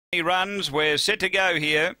Runs, we're set to go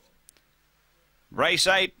here. Race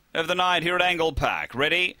 8 of the night here at Angle-Park.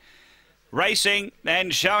 Ready? Racing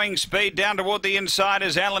and showing speed down toward the inside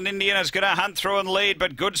as Alan Indian is going to hunt through and lead,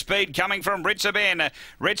 but good speed coming from Ritzaben.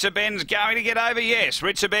 Ritzaben's going to get over, yes.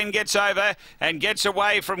 Ritzaben gets over and gets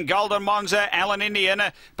away from Golden Monza, Alan Indian.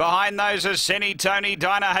 Behind those is Senny Tony,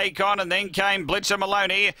 Dinah Haycon, and then came Blitzer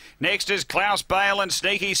Maloney. Next is Klaus Bale and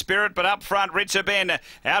Sneaky Spirit, but up front Ritzaben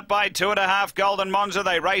out by 2.5 Golden Monza.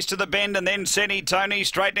 They race to the bend and then Senny Tony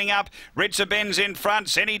straightening up. Ritzaben's in front.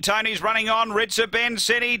 Senny Tony's running on. Ritzaben,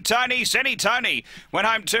 Senny Tony. Senny Tony went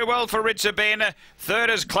home too well for Ritzaben.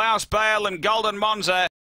 Third is Klaus Bale and Golden Monza.